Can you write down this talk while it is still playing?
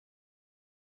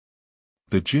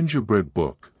The Gingerbread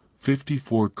Book,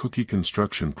 54 Cookie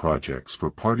Construction Projects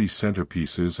for Party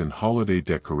Centerpieces and Holiday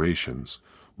Decorations,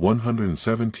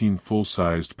 117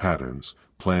 Full-Sized Patterns,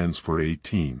 Plans for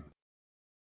 18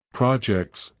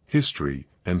 Projects, History,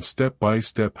 and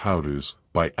Step-by-Step How-Tos,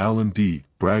 by Allen D.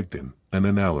 Bragdon, an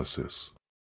analysis.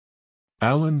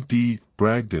 Allen D.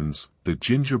 Bragdon's The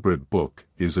Gingerbread Book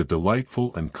is a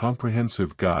delightful and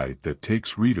comprehensive guide that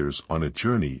takes readers on a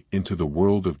journey into the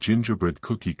world of gingerbread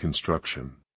cookie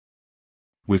construction.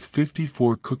 With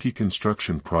 54 cookie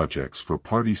construction projects for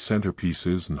party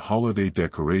centerpieces and holiday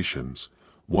decorations,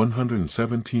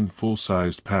 117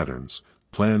 full-sized patterns,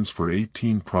 plans for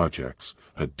 18 projects,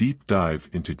 a deep dive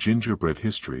into gingerbread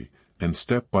history, and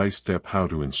step-by-step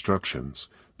how-to instructions,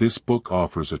 this book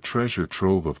offers a treasure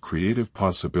trove of creative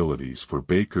possibilities for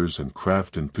bakers and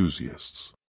craft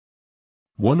enthusiasts.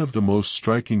 One of the most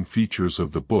striking features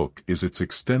of the book is its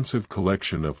extensive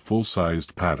collection of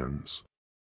full-sized patterns.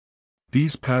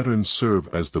 These patterns serve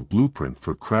as the blueprint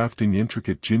for crafting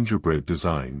intricate gingerbread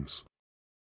designs.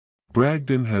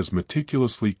 Bragdon has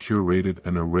meticulously curated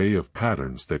an array of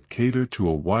patterns that cater to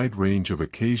a wide range of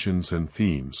occasions and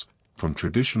themes, from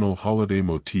traditional holiday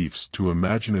motifs to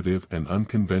imaginative and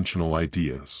unconventional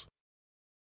ideas.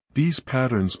 These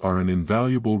patterns are an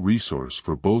invaluable resource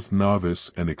for both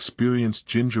novice and experienced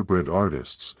gingerbread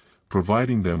artists,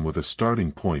 providing them with a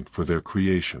starting point for their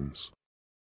creations.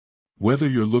 Whether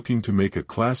you're looking to make a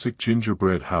classic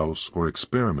gingerbread house or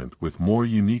experiment with more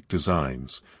unique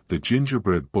designs, the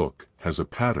Gingerbread Book has a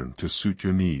pattern to suit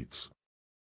your needs.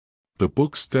 The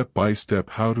book's step-by-step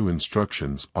how-to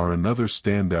instructions are another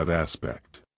standout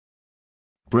aspect.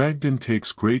 Bragdon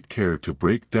takes great care to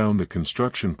break down the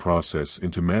construction process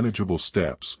into manageable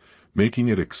steps, making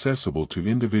it accessible to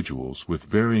individuals with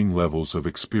varying levels of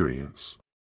experience.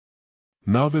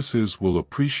 Novices will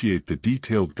appreciate the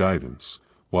detailed guidance,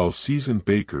 while seasoned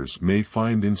bakers may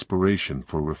find inspiration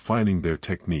for refining their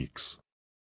techniques.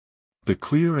 The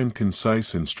clear and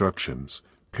concise instructions,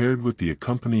 paired with the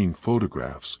accompanying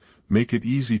photographs, make it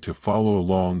easy to follow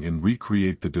along and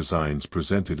recreate the designs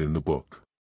presented in the book.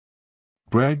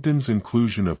 Bragdon's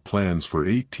inclusion of plans for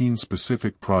 18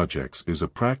 specific projects is a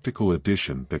practical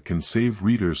addition that can save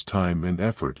readers time and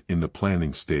effort in the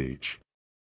planning stage.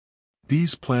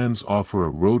 These plans offer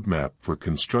a roadmap for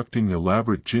constructing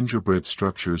elaborate gingerbread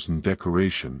structures and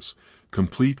decorations,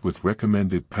 complete with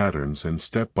recommended patterns and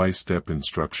step-by-step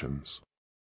instructions.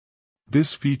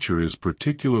 This feature is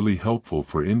particularly helpful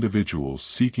for individuals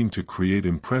seeking to create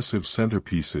impressive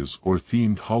centerpieces or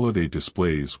themed holiday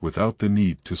displays without the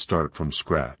need to start from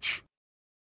scratch.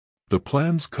 The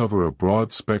plans cover a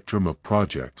broad spectrum of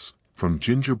projects, from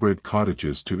gingerbread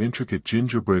cottages to intricate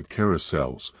gingerbread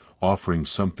carousels, offering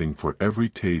something for every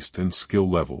taste and skill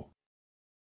level.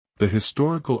 The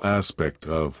historical aspect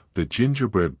of The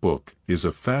Gingerbread Book is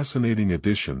a fascinating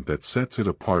addition that sets it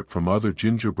apart from other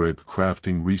gingerbread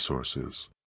crafting resources.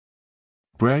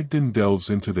 Bragdon delves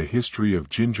into the history of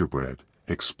gingerbread,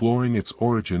 exploring its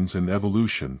origins and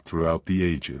evolution throughout the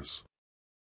ages.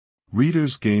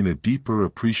 Readers gain a deeper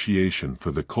appreciation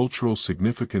for the cultural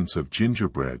significance of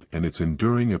gingerbread and its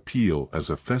enduring appeal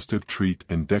as a festive treat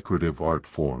and decorative art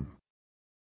form.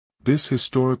 This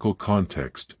historical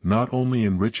context not only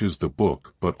enriches the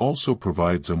book but also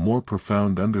provides a more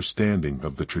profound understanding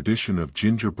of the tradition of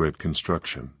gingerbread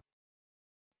construction.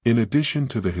 In addition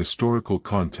to the historical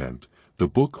content, the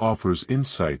book offers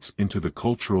insights into the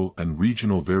cultural and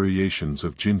regional variations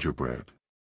of gingerbread.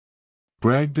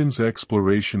 Bragdon's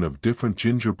exploration of different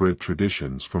gingerbread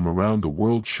traditions from around the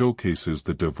world showcases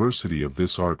the diversity of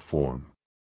this art form.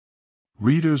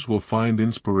 Readers will find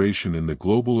inspiration in the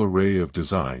global array of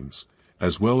designs,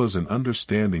 as well as an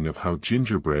understanding of how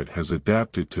gingerbread has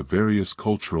adapted to various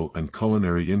cultural and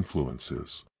culinary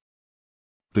influences.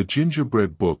 The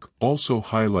Gingerbread Book also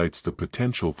highlights the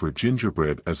potential for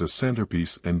gingerbread as a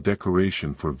centerpiece and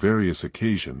decoration for various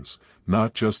occasions,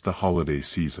 not just the holiday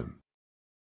season.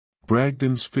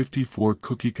 Bragdon's 54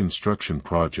 cookie construction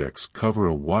projects cover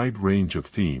a wide range of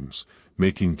themes,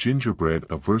 making gingerbread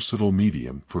a versatile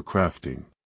medium for crafting.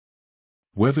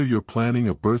 Whether you're planning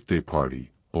a birthday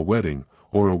party, a wedding,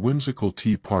 or a whimsical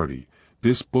tea party,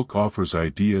 this book offers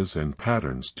ideas and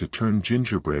patterns to turn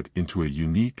gingerbread into a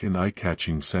unique and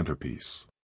eye-catching centerpiece.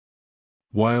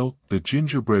 While The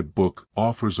Gingerbread Book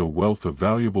offers a wealth of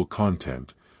valuable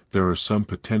content, there are some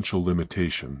potential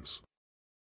limitations.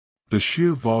 The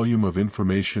sheer volume of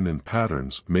information and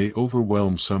patterns may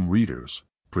overwhelm some readers,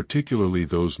 particularly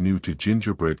those new to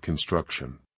gingerbread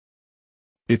construction.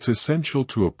 It's essential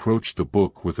to approach the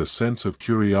book with a sense of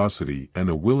curiosity and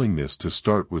a willingness to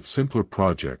start with simpler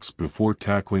projects before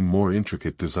tackling more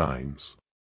intricate designs.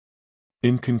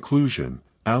 In conclusion,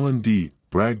 Allen D.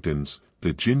 Bragdon's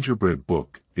The Gingerbread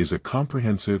Book is a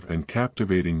comprehensive and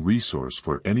captivating resource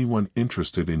for anyone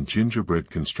interested in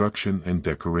gingerbread construction and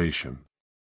decoration.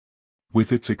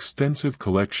 With its extensive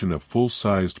collection of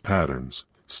full-sized patterns,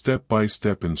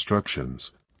 step-by-step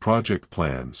instructions, project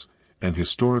plans, and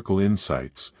historical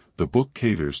insights, the book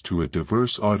caters to a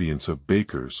diverse audience of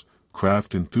bakers,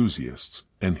 craft enthusiasts,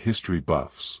 and history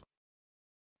buffs.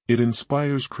 It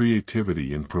inspires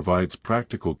creativity and provides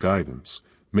practical guidance,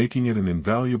 making it an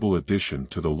invaluable addition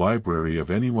to the library of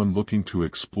anyone looking to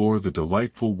explore the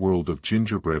delightful world of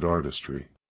gingerbread artistry.